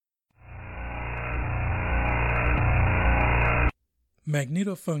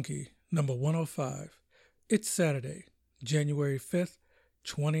Magneto Funky, number 105. It's Saturday, January 5th,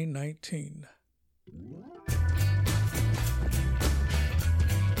 2019.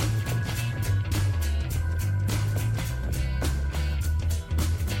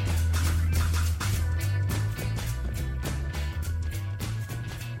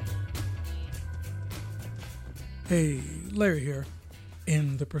 Hey, Larry here,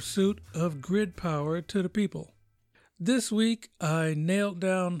 in the pursuit of grid power to the people. This week, I nailed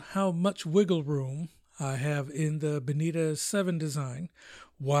down how much wiggle room I have in the Benita 7 design,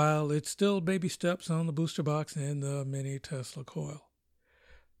 while it's still baby steps on the booster box and the mini Tesla coil.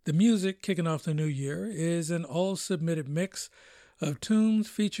 The music kicking off the new year is an all-submitted mix of tunes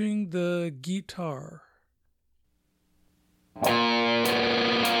featuring the guitar.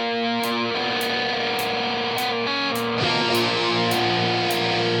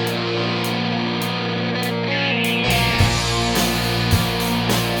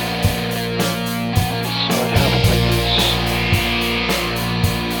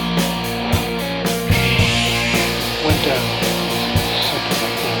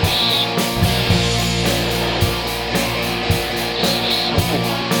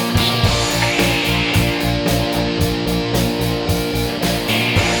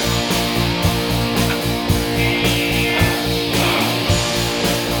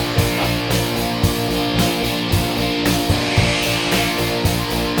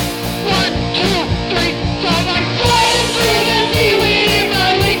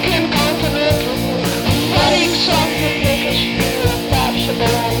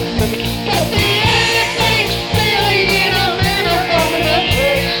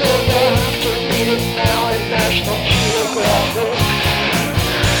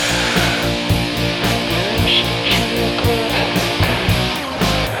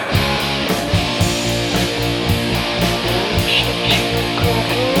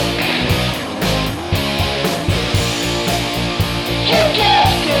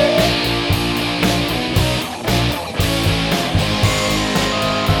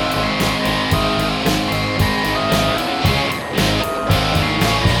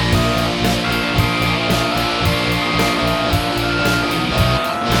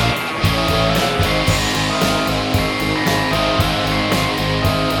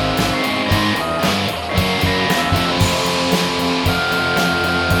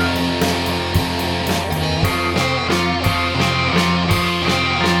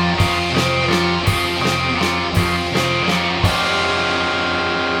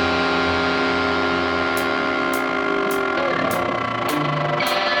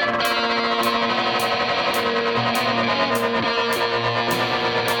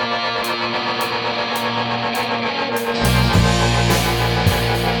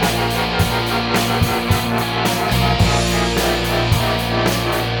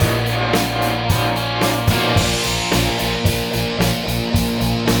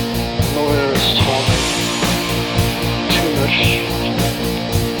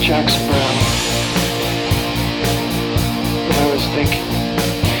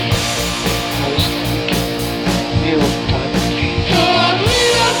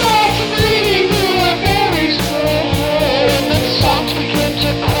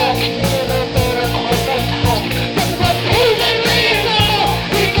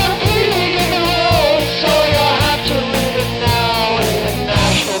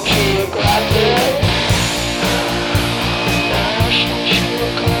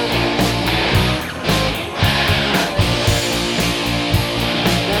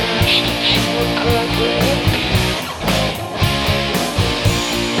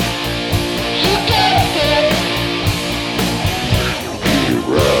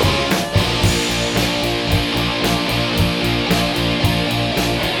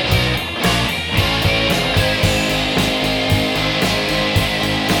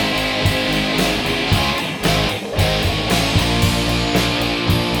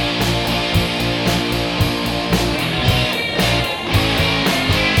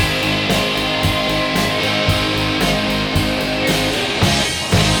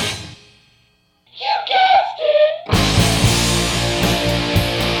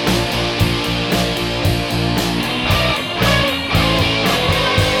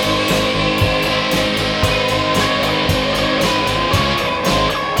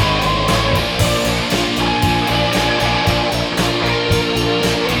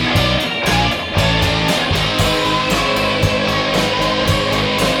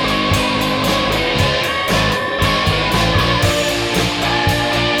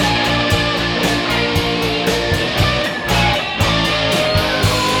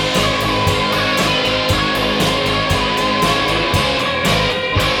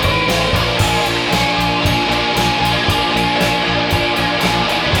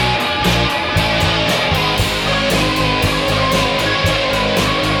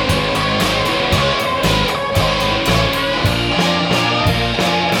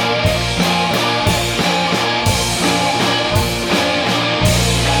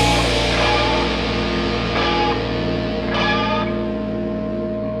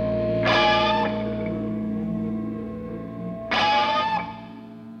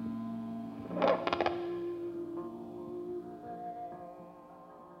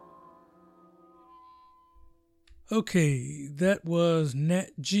 Okay, that was Nat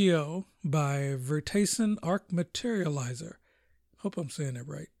Geo by Vertasen Arc Materializer. Hope I'm saying that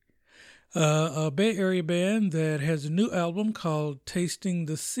right. A Bay Area band that has a new album called Tasting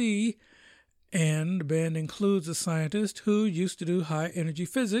the Sea, and the band includes a scientist who used to do high energy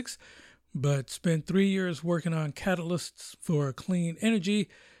physics, but spent 3 years working on catalysts for clean energy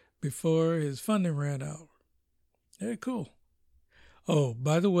before his funding ran out. Very cool. Oh,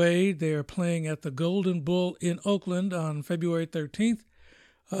 by the way, they are playing at the Golden Bull in Oakland on February 13th,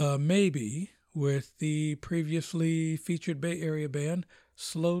 maybe with the previously featured Bay Area band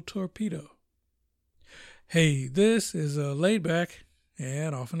Slow Torpedo. Hey, this is a laid back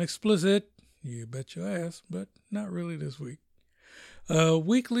and often explicit, you bet your ass, but not really this week, a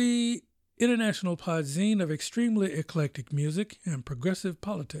weekly international podzine of extremely eclectic music and progressive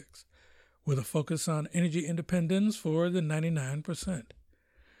politics, with a focus on energy independence for the 99%.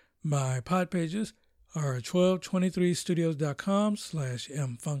 My pod pages are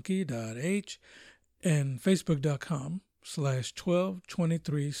 1223studios.com/mfunky.h and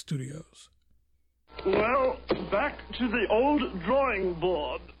facebook.com/1223studios. Well, back to the old drawing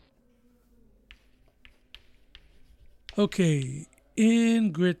board. Okay,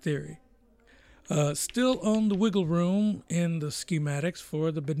 in grid theory. Still on the wiggle room in the schematics for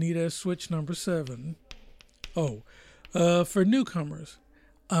the Benitez switch number 7. For newcomers,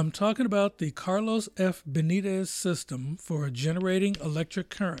 I'm talking about the Carlos F. Benitez system for generating electric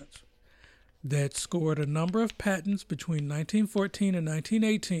currents that scored a number of patents between 1914 and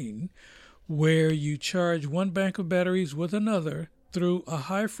 1918, where you charge one bank of batteries with another through a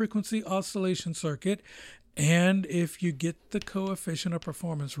high-frequency oscillation circuit, and if you get the coefficient of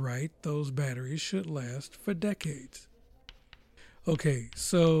performance right, those batteries should last for decades. Okay,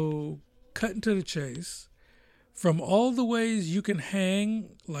 so cutting to the chase, from all the ways you can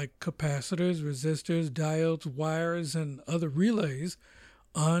hang, like capacitors, resistors, diodes, wires, and other relays,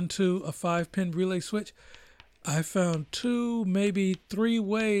 onto a 5-pin relay switch, I found 2, maybe 3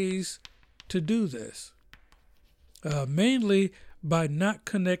 ways to do this. Mainly by not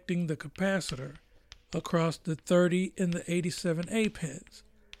connecting the capacitor across the 30 and the 87A pins,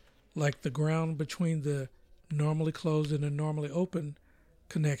 like the ground between the normally closed and the normally open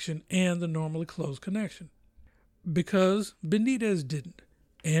connection and the normally closed connection. Because Benitez didn't,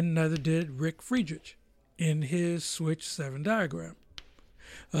 and neither did Rick Friedrich in his Switch 7 diagram.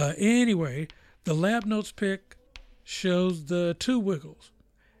 Anyway, the lab notes pick shows the 2 wiggles.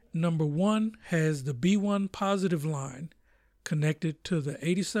 Number 1 has the B1 positive line connected to the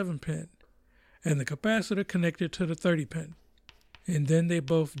 87 pin, and the capacitor connected to the 30 pin, and then they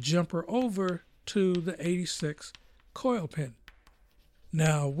both jumper over to the 86 coil pin.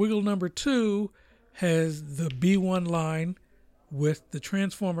 Now, wiggle number 2 has the B1 line with the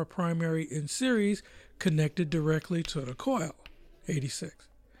transformer primary in series connected directly to the coil, 86,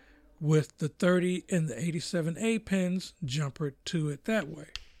 with the 30 and the 87A pins jumpered to it that way.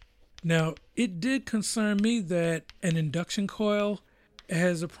 Now, it did concern me that an induction coil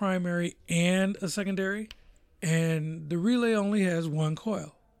has a primary and a secondary, and the relay only has 1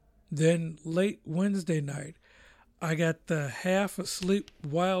 coil. Then late Wednesday night, I got the half asleep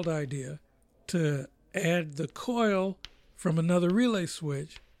wild idea to add the coil from another relay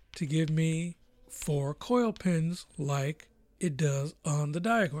switch to give me 4 coil pins like it does on the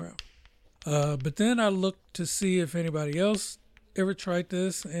diagram. But then I looked to see if anybody else ever tried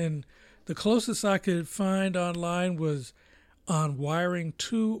this, and the closest I could find online was on wiring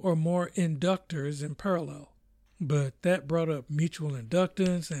 2 or more inductors in parallel. But that brought up mutual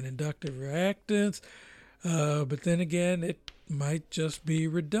inductance and inductive reactance. But then again, it might just be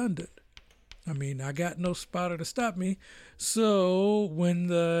redundant. I mean, I got no spotter to stop me. So when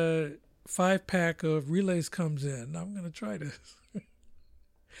the 5-pack of relays comes in, I'm going to try this.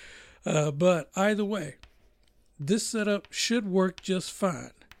 But either way, this setup should work just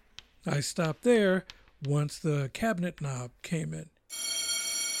fine. I stopped there once the cabinet knob came in.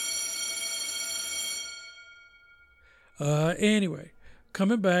 Anyway,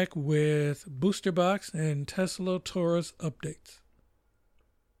 coming back with Booster Box and Tesla Taurus updates.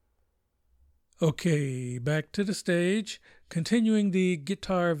 Okay, back to the stage, continuing the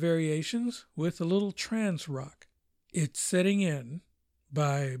guitar variations with a little trance rock. It's Setting In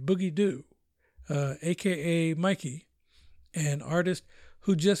by Boogie Doo, aka Mikey, an artist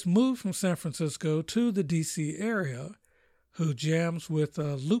who just moved from San Francisco to the DC area, who jams with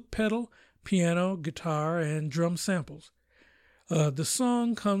a loop pedal, piano, guitar, and drum samples. The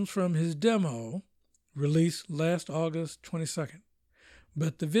song comes from his demo, released last August 22nd.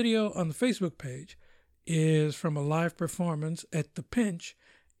 But the video on the Facebook page is from a live performance at The Pinch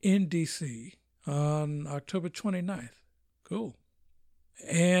in DC on October 29th. Cool.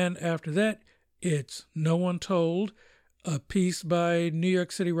 And after that, it's No One Told, a piece by New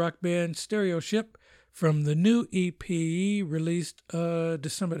York City rock band Stereo Ship from the new EP released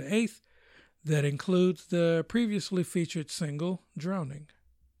December the 8th that includes the previously featured single, Drowning.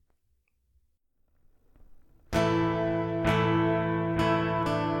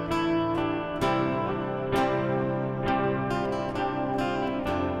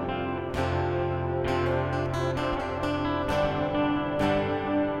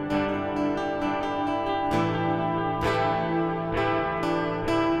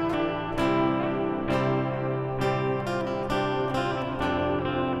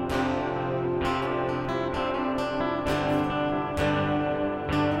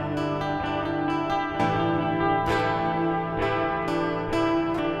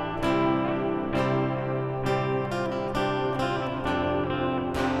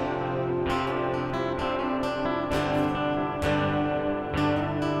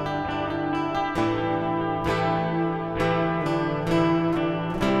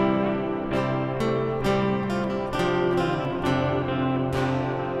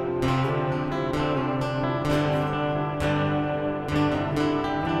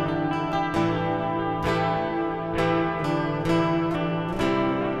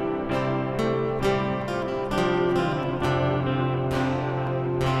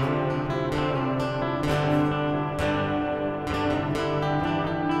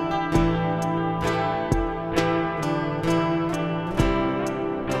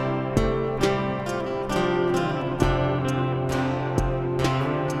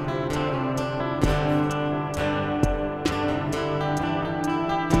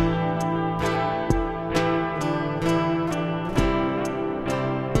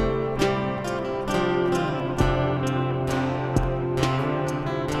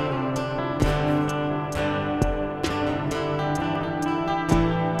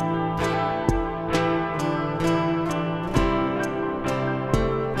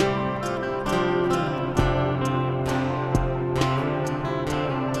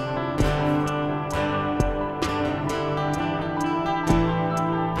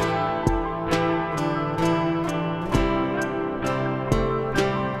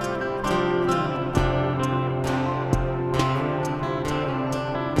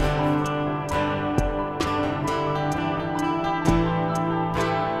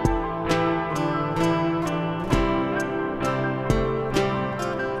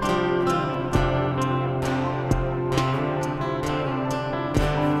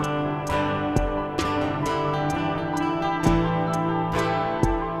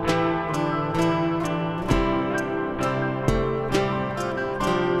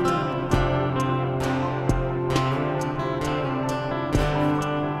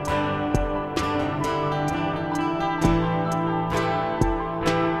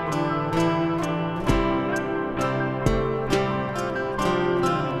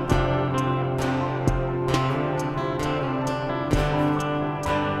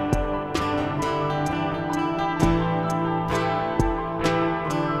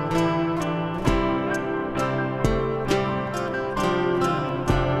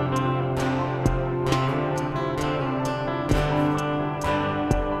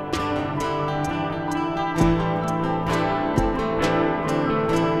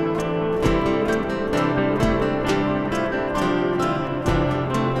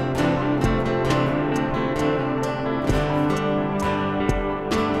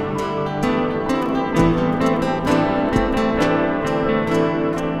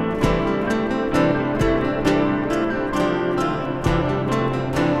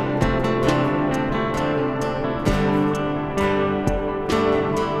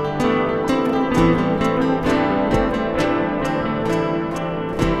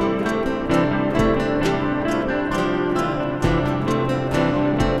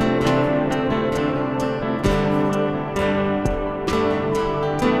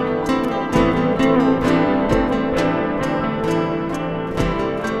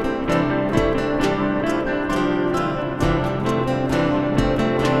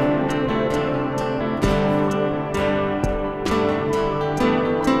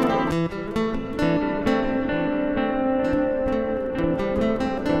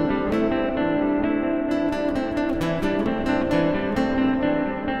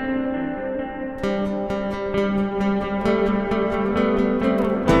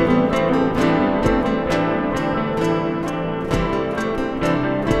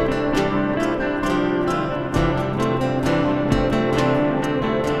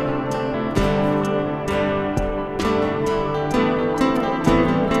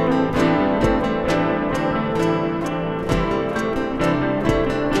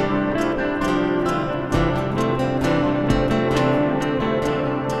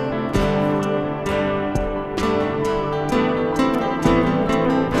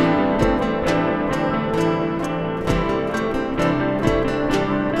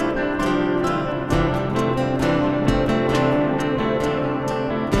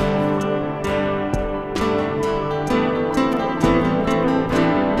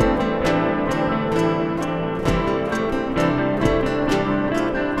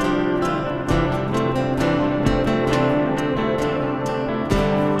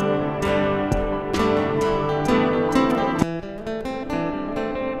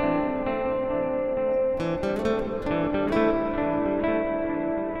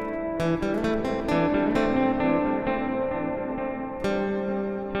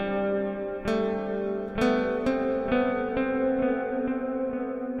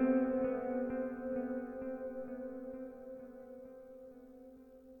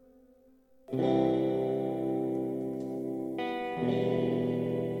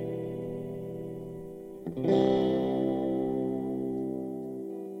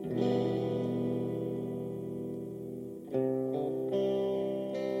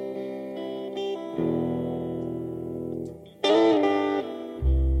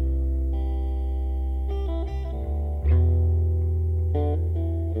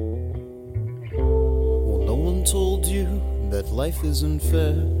 Told you that life isn't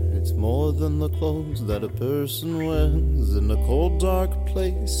fair. It's more than the clothes that a person wears. In a cold, dark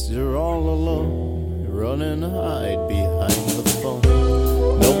place, you're all alone. You're running hide behind the phone.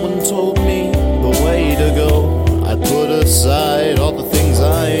 No one told me the way to go. I put aside all the things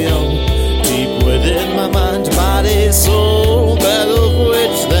I own. Deep within my mind, body, soul, that of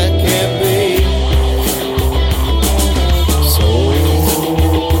which that can't be.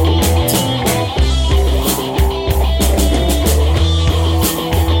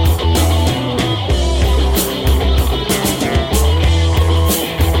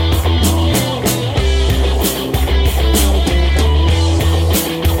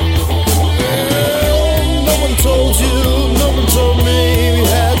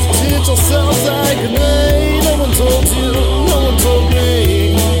 Ourselves like a name. No one told you, no one told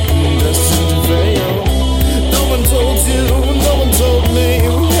me, destined to fail. No one told you, no one told me,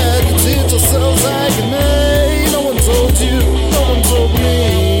 we had to teach ourselves like a name. No one told you, no one told me.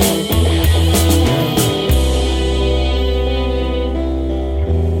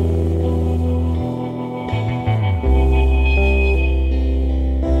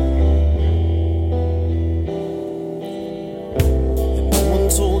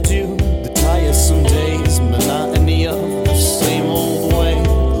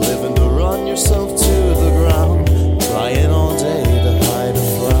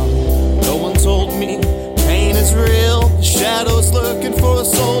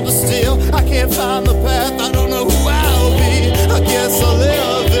 Find the path, I don't know who I'll be. I guess I'll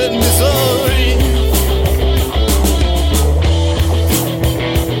live in misery.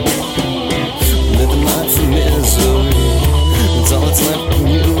 Living life in misery. It's all that's left from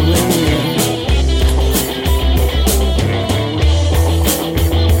you and me.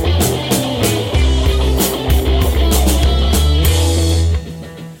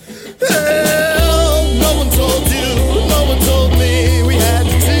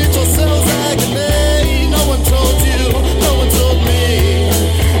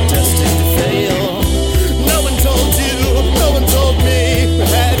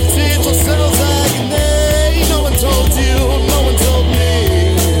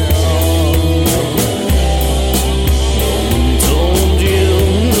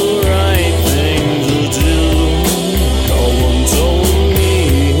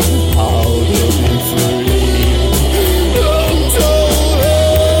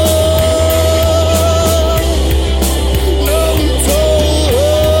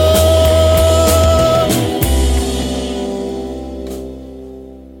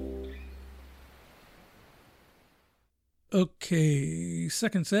 Okay,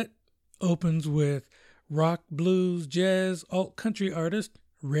 second set opens with rock, blues, jazz, alt country artist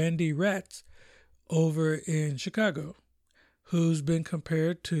Randy Ratz over in Chicago, who's been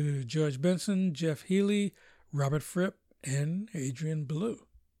compared to George Benson, Jeff Healey, Robert Fripp, and Adrian Belew.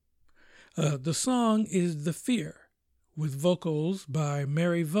 The song is The Fear, with vocals by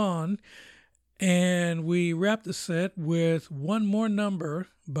Mary Vaughn, and we wrap the set with one more number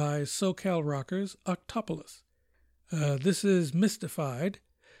by SoCal rockers Octopolis. This is Mystified,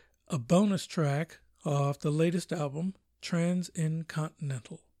 a bonus track off the latest album,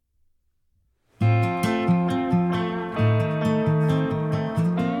 Transcontinental. I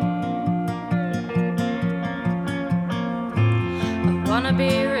wanna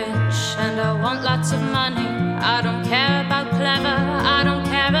be rich and I want lots of money. I don't care about clever, I don't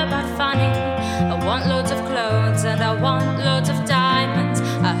care about funny. I want loads of clothes and I want loads of diamonds.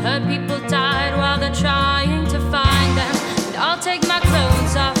 I heard people died while they're trying to find them. And I'll take my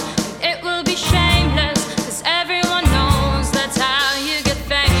clothes off and it will be shameless, 'cause everyone knows that's how you get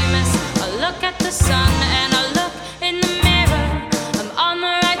famous. I look at the sun and I look in the mirror. I'm on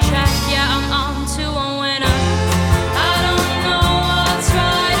the right track, yeah, I'm on to a winner. I don't know what's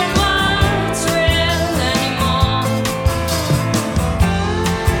right and what's real anymore.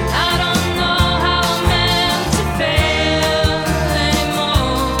 I don't know how I'm meant to feel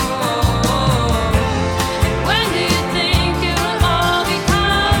anymore. And when do you think it will all become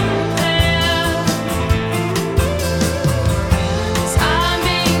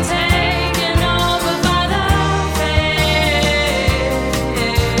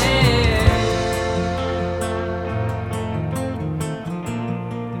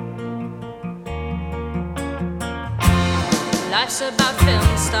Life's about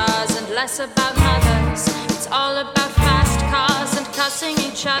film stars and less about mothers. It's all about fast cars and cussing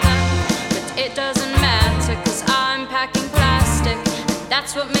each other. But it doesn't matter, 'cause I'm packing plastic, and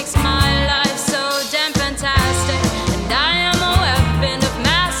that's what makes my life so damn fantastic. And I am a weapon of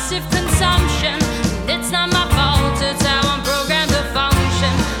massive consumption, and it's not my fault, it's how I'm programmed to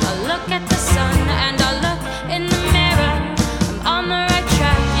function. I look at the sun and I look in the mirror. I'm on the right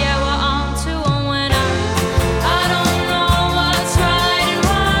track, yeah, we're on to a winner. I don't know what's right and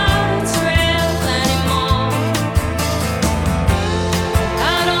what's real anymore.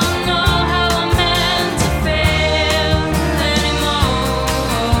 I don't know how I'm meant to feel anymore.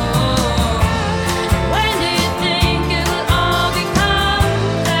 When do you think it will all become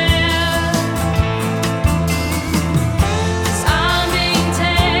clear? 'Cause I'm being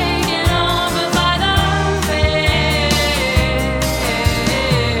taken over by the fear.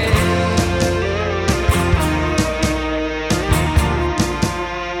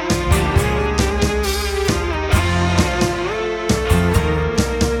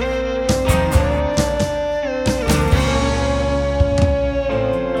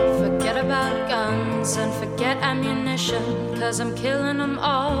 Forget about guns and forget ammunition, 'cause I'm killing them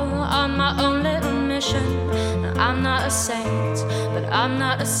all on my own little mission. Now, I'm not a saint, but I'm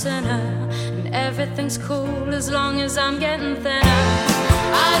not a sinner, and everything's cool as long as I'm getting thinner.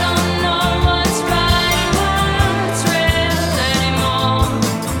 I don't know what's right and what's real anymore.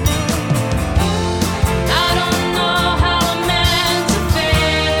 I don't know how I'm meant to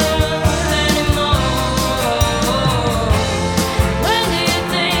feel anymore. When do you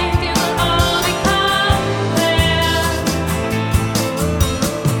think it will all become clear?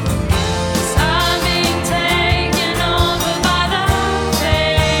 'Cause I'm being taken over by the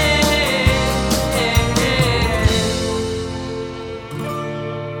fear.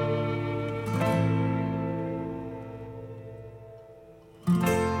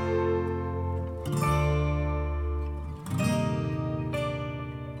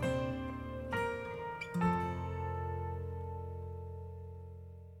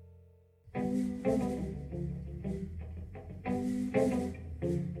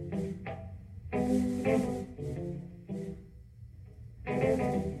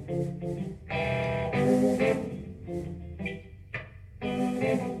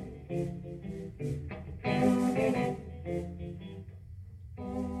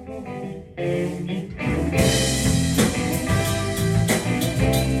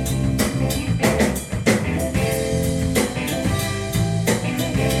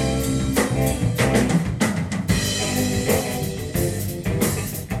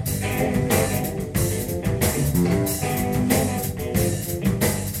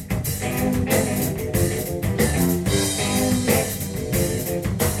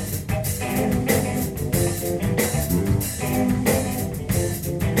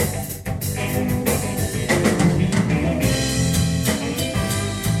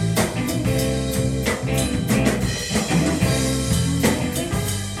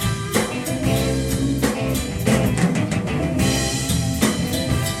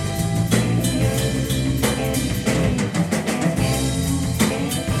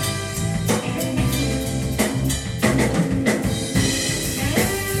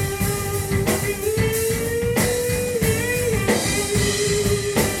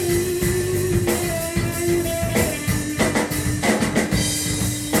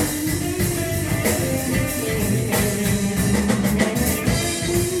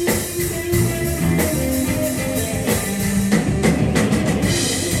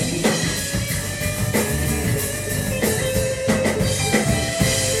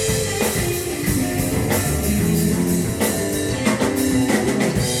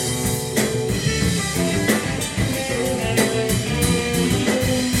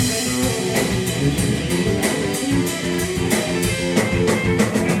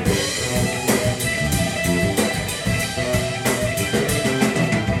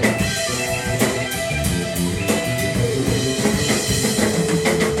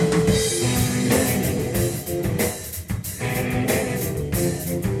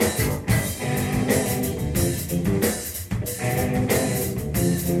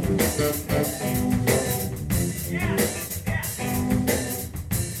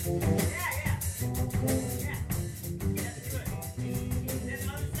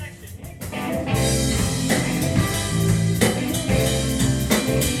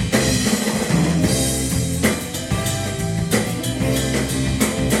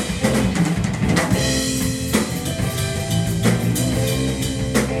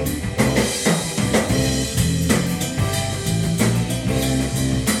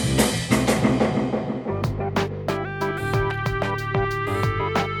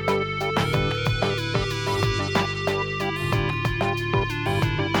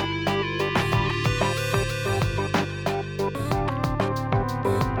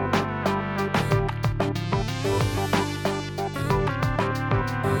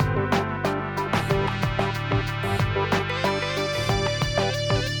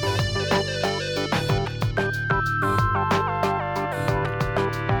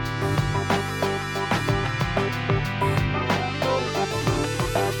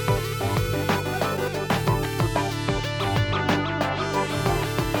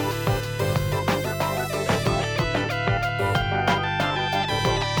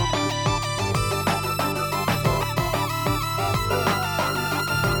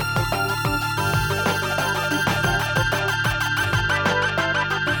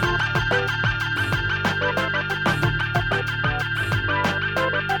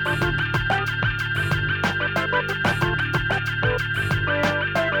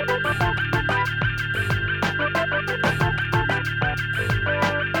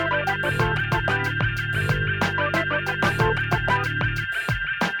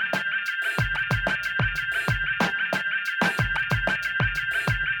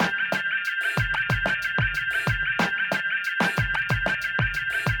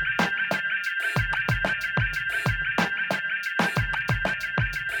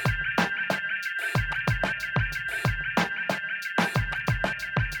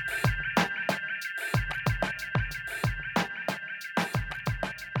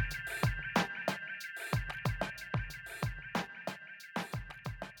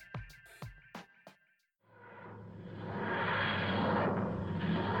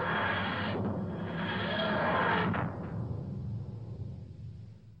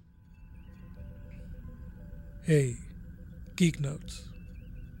 Hey, Geek Notes.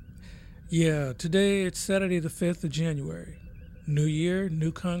 Yeah, today it's Saturday the 5th of January. New year,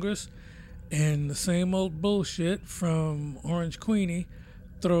 new Congress, and the same old bullshit from Orange Queenie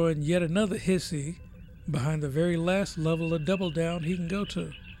throwing yet another hissy behind the very last level of double down he can go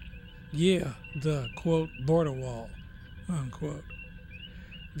to. Yeah, the, quote, border wall, unquote.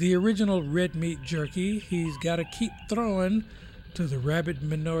 The original red meat jerky he's got to keep throwing to the rabid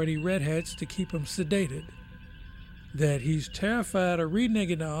minority redheads to keep him sedated. That he's terrified of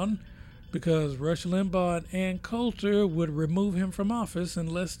reneging on because Rush Limbaugh and Ann Coulter would remove him from office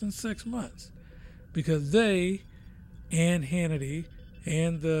in less than 6 months. Because they, Ann Hannity,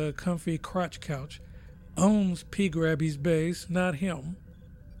 and the comfy crotch couch, owns P. Grabby's base, not him.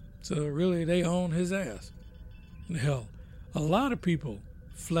 So really, they own his ass. Hell, a lot of people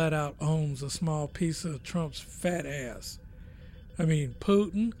flat out owns a small piece of Trump's fat ass. I mean,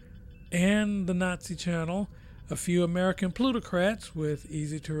 Putin and the Nazi Channel, a few American plutocrats with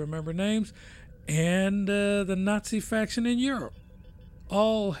easy-to-remember names, and the Nazi faction in Europe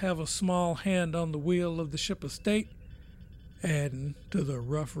all have a small hand on the wheel of the ship of state, adding to the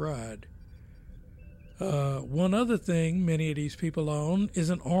rough ride. One other thing many of these people own is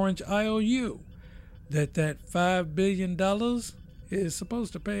an orange IOU that $5 billion is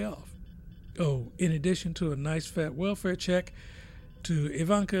supposed to pay off. Oh, in addition to a nice fat welfare check to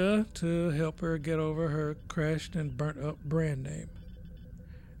Ivanka to help her get over her crashed and burnt up brand name.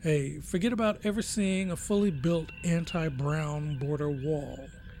 Hey, forget about ever seeing a fully built anti-brown border wall.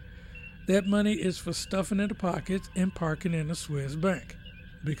 That money is for stuffing into pockets and parking in a Swiss bank.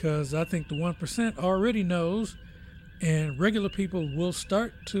 Because I think the 1% already knows, and regular people will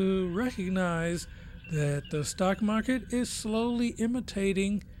start to recognize that the stock market is slowly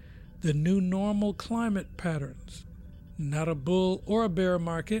imitating the new normal climate patterns. Not a bull or a bear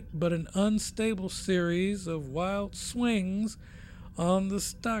market, but an unstable series of wild swings on the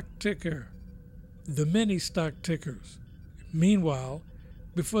stock ticker, the many stock tickers. Meanwhile,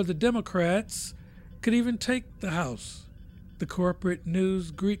 before the Democrats could even take the House, the corporate news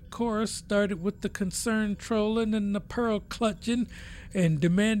Greek chorus started with the concern trolling and the pearl clutching and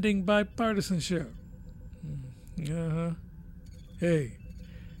demanding bipartisanship. Hey,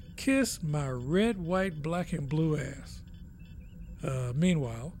 kiss my red, white, black, and blue ass.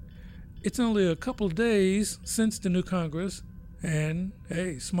 Meanwhile, it's only a couple days since the new Congress, and,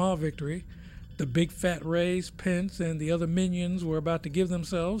 hey, small victory, the big fat raise Pence and the other minions were about to give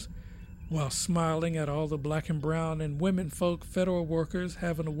themselves, while smiling at all the black and brown and women folk federal workers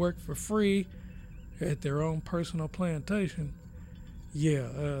having to work for free at their own personal plantation.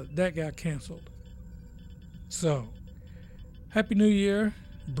 Yeah, that got canceled. So, Happy New Year.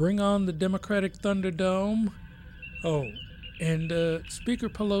 Bring on the Democratic Thunderdome. Oh, and Speaker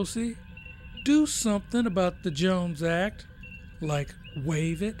Pelosi, do something about the Jones Act, like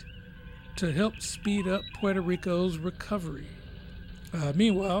waive it, to help speed up Puerto Rico's recovery.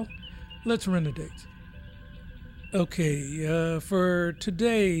 Meanwhile, let's run the dates. Okay, for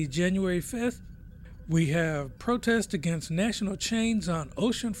today, January 5th, we have protest against national chains on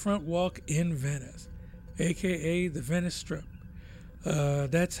Oceanfront Walk in Venice, aka the Venice Strip.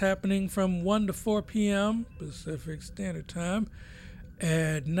 That's happening from 1 to 4 p.m. Pacific Standard Time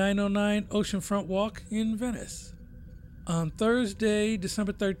at 909 Oceanfront Walk in Venice. On Thursday,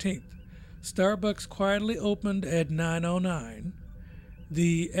 December 13th, Starbucks quietly opened at 909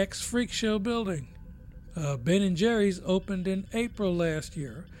 the X-Freak Show building. Ben & Jerry's opened in April last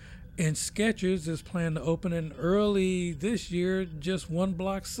year, and Skechers is planned to open in early this year, just 1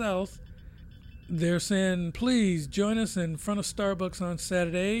 block south. They're saying, please join us in front of Starbucks on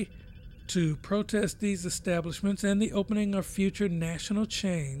Saturday to protest these establishments and the opening of future national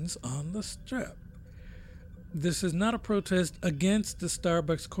chains on the Strip. This is not a protest against the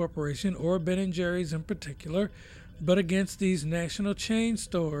Starbucks Corporation or Ben & Jerry's in particular, but against these national chain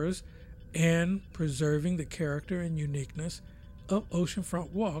stores and preserving the character and uniqueness of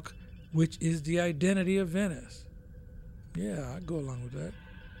Oceanfront Walk, which is the identity of Venice. Yeah, I'd go along with that.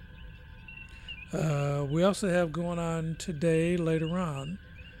 We also have going on today, later on,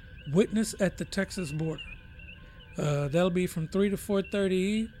 Witness at the Texas border. That'll be from 3 to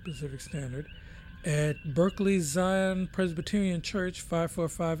 4:30 Pacific Standard at Berkeley Zion Presbyterian Church,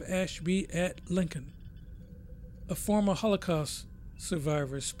 545 Ashby at Lincoln. A former Holocaust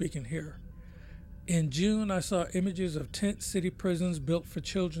survivor is speaking here. In June, I saw images of tent city prisons built for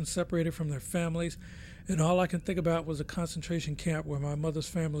children separated from their families, and all I can think about was a concentration camp where my mother's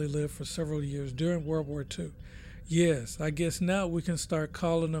family lived for several years during World War II. Yes, I guess now we can start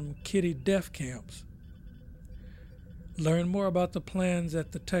calling them kitty death camps. Learn more about the plans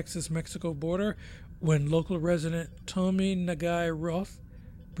at the Texas-Mexico border when local resident Tomi Nagai Roth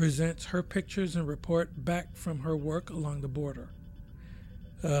presents her pictures and report back from her work along the border.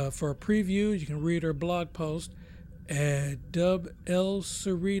 For a preview, you can read her blog post at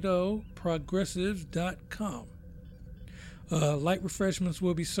WLCerritoProgressives.com. Light refreshments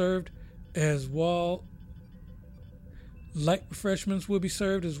will be served as well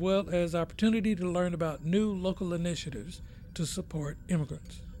as opportunity to learn about new local initiatives to support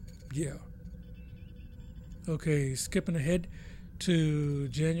immigrants. Yeah. Okay, skipping ahead to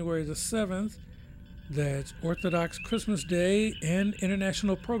January the 7th, that's Orthodox Christmas Day and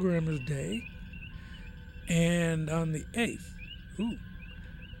International Programmers Day. And on the 8th,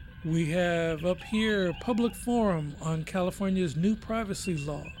 we have up here Public Forum on California's new privacy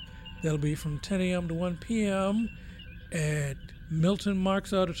law. That'll be from 10 a.m. to 1 p.m. at Milton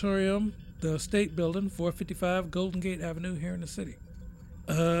Marks Auditorium, the State Building, 455 Golden Gate Avenue here in the city.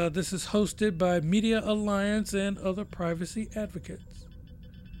 This is hosted by Media Alliance and other privacy advocates.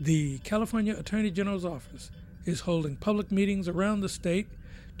 The California Attorney General's Office is holding public meetings around the state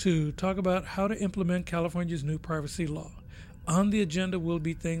to talk about how to implement California's new privacy law. On the agenda will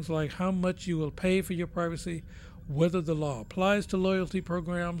be things like how much you will pay for your privacy, whether the law applies to loyalty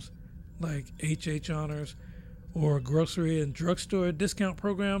programs like HH Honors or grocery and drugstore discount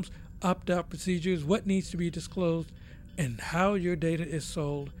programs, opt-out procedures, what needs to be disclosed, and how your data is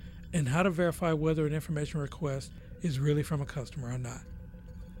sold, and how to verify whether an information request is really from a customer or not.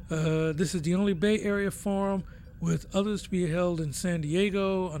 This is the only Bay Area forum, with others to be held in San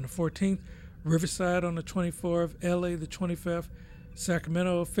Diego on the 14th, Riverside on the 24th, LA the 25th,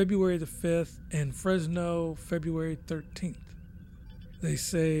 Sacramento February the 5th, and Fresno February 13th. They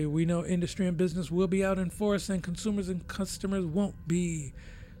say, we know industry and business will be out in force and consumers and customers won't be.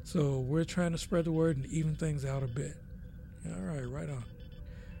 So we're trying to spread the word and even things out a bit. All right, right on.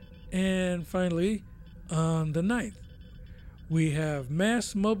 And finally, on the 9th, we have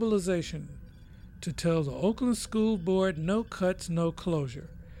mass mobilization to tell the Oakland School Board no cuts, no closure.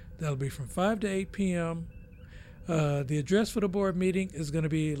 That'll be from 5 to 8 p.m. The address for the board meeting is going to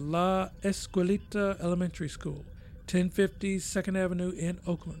be La Escuelita Elementary School, 1050 2nd Avenue in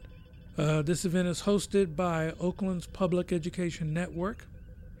Oakland. This event is hosted by Oakland's Public Education Network.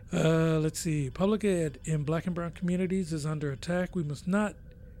 Let's see. Public ed in black and brown communities is under attack. We must not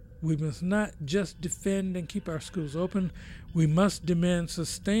just defend and keep our schools open. We must demand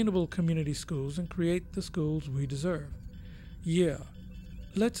sustainable community schools and create the schools we deserve. Yeah.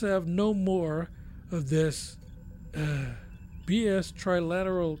 Let's have no more of this BS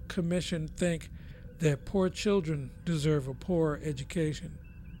Trilateral Commission think that poor children deserve a poor education.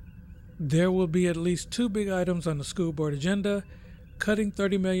 There will be at least two big items on the school board agenda: cutting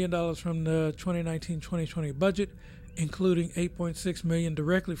 $30 million from the 2019-2020 budget, including $8.6 million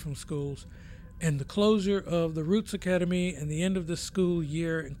directly from schools, and the closure of the Roots Academy and the end of the school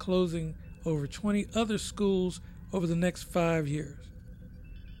year, and closing over 20 other schools over the next 5 years.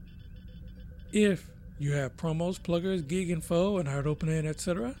 If you have promos, pluggers, gig info, and hard opening,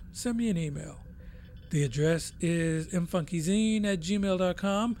 etc., send me an email. The address is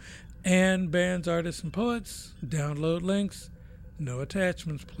mfunkyzine@gmail.com, and bands, artists, and poets, download links, no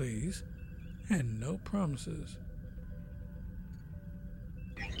attachments please, and no promises.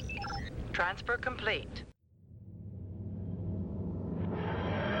 Transfer complete.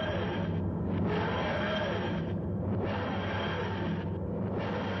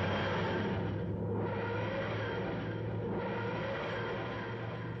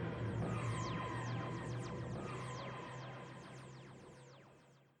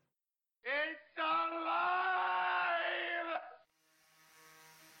 It's alive!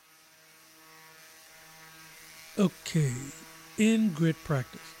 Okay, in grid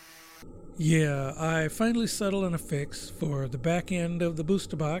practice. Yeah, I finally settled on a fix for the back end of the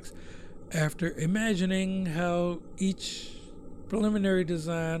booster box after imagining how each preliminary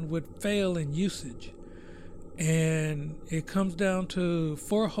design would fail in usage. And it comes down to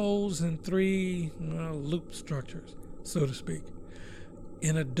 4 holes and 3 loop structures, so to speak,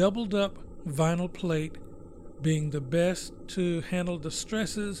 in a doubled up vinyl plate being the best to handle the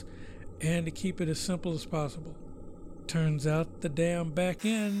stresses and to keep it as simple as possible. Turns out the damn back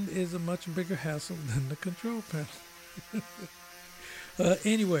end is a much bigger hassle than the control panel.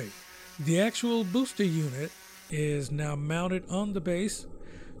 Anyway, the actual booster unit is now mounted on the base,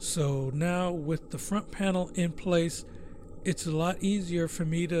 so now with the front panel in place, it's a lot easier for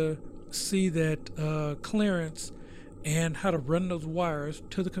me to see that clearance and how to run those wires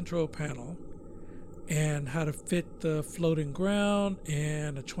to the control panel, and how to fit the floating ground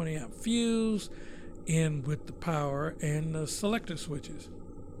and a 20 amp fuse in with the power and the selector switches.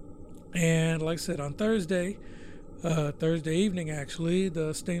 And like I said, on Thursday evening actually,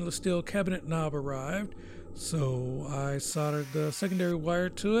 the stainless steel cabinet knob arrived. So I soldered the secondary wire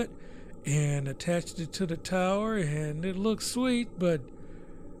to it and attached it to the tower, and it looked sweet, but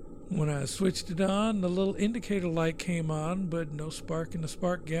when I switched it on, the little indicator light came on, but no spark in the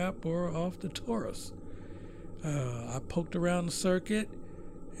spark gap or off the torus. I poked around the circuit,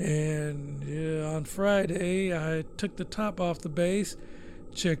 and on Friday I took the top off the base,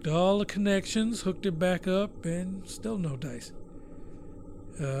 checked all the connections, hooked it back up, and still no dice.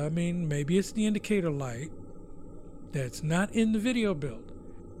 Maybe it's the indicator light that's not in the video build.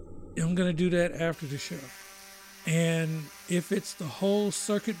 I'm going to do that after the show. And if it's the whole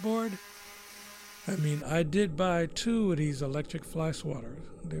circuit board, I did buy 2 of these electric fly swatters.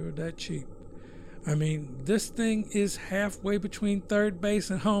 They were that cheap. This thing is halfway between third base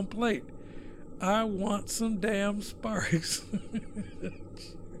and home plate. I want some damn sparks.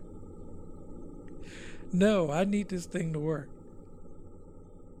 No, I need this thing to work.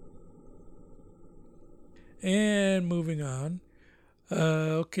 And moving on.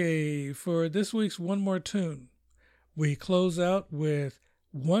 Okay, for this week's One More Tune, we close out with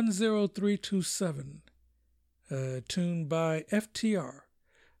 10327, a tune by FTR,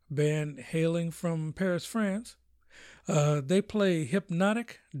 band hailing from Paris, France. They play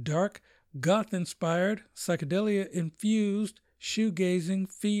hypnotic, dark, goth-inspired, psychedelia-infused,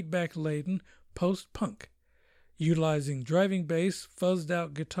 shoegazing, feedback-laden post-punk, utilizing driving bass,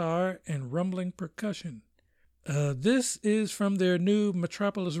 fuzzed-out guitar, and rumbling percussion. This is from their new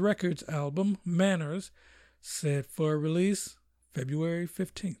Metropolis Records album, Manners, set for release February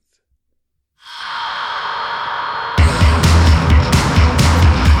 15th.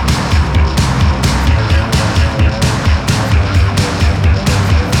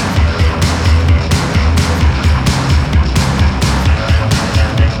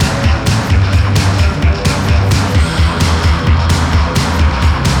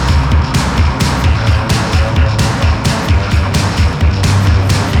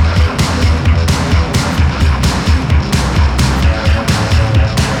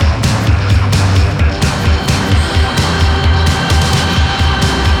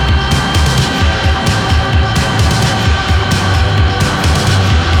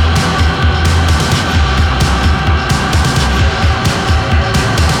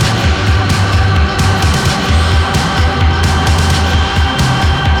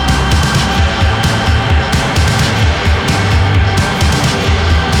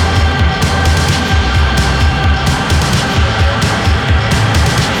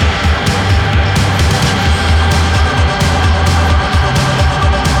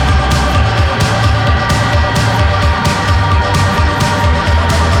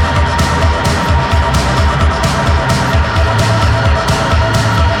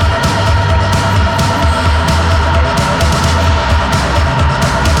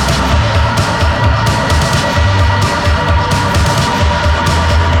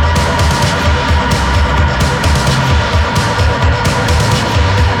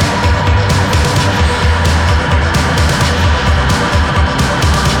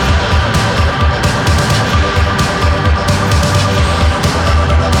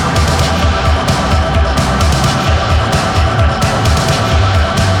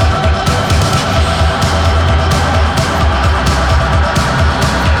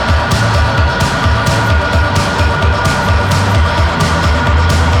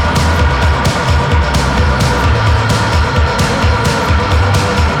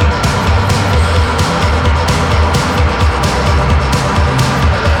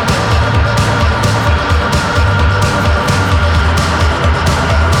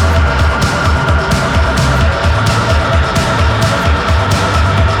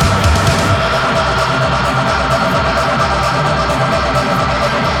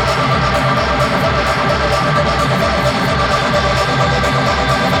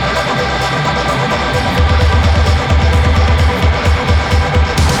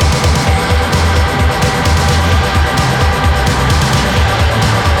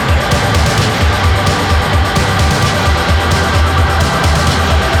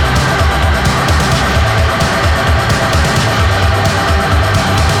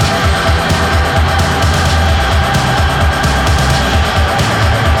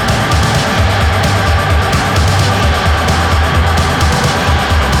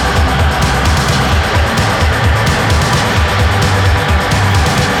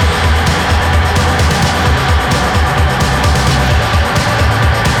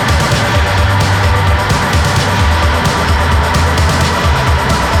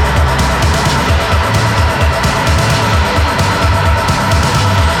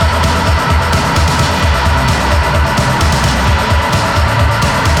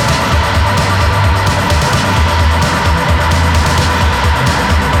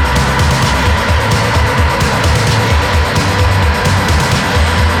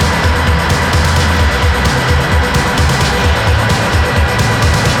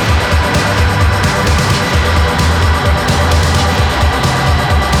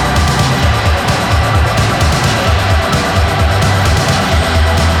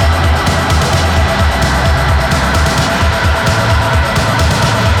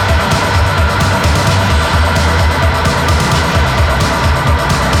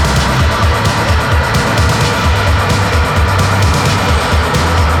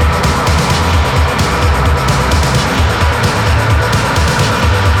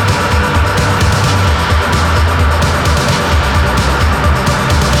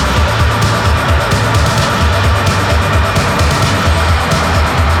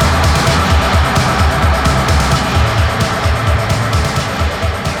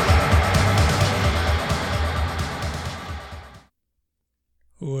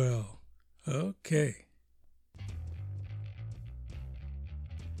 Okay.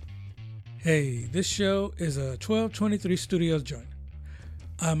 Hey, this show is a 1223 Studios joint.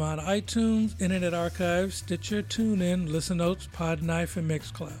 I'm on iTunes, Internet Archive, Stitcher, TuneIn, Listen Notes, Podknife, and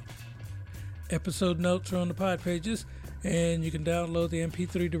Mixcloud. Episode notes are on the pod pages, and you can download the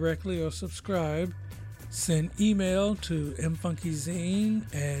MP3 directly or subscribe. Send email to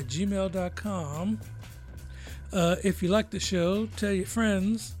mfunkyzine@gmail.com. If you like the show, tell your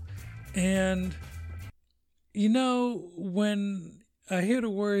friends. And, you know, when I hear the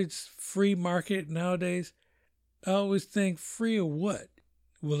words free market nowadays, I always think, free of what?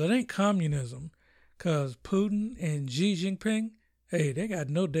 Well, it ain't communism, because Putin and Xi Jinping, hey, they got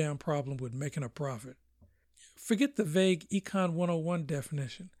no damn problem with making a profit. Forget the vague Econ 101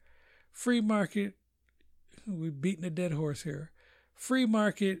 definition. Free market, we're beating a dead horse here. Free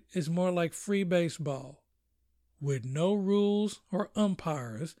market is more like free baseball, with no rules or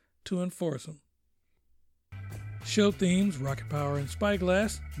umpires to enforce them. Show themes, Rocket Power and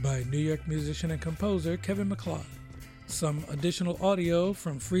Spyglass by New York musician and composer Kevin MacLeod. Some additional audio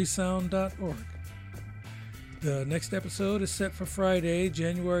from freesound.org. The next episode is set for Friday,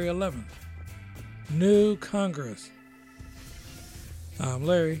 January 11th. New Congress. I'm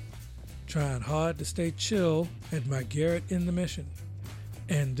Larry, trying hard to stay chill at my garret in the Mission.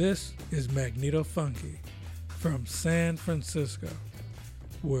 And this is Magneto Funky from San Francisco,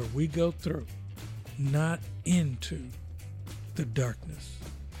 where we go through, not into, the darkness.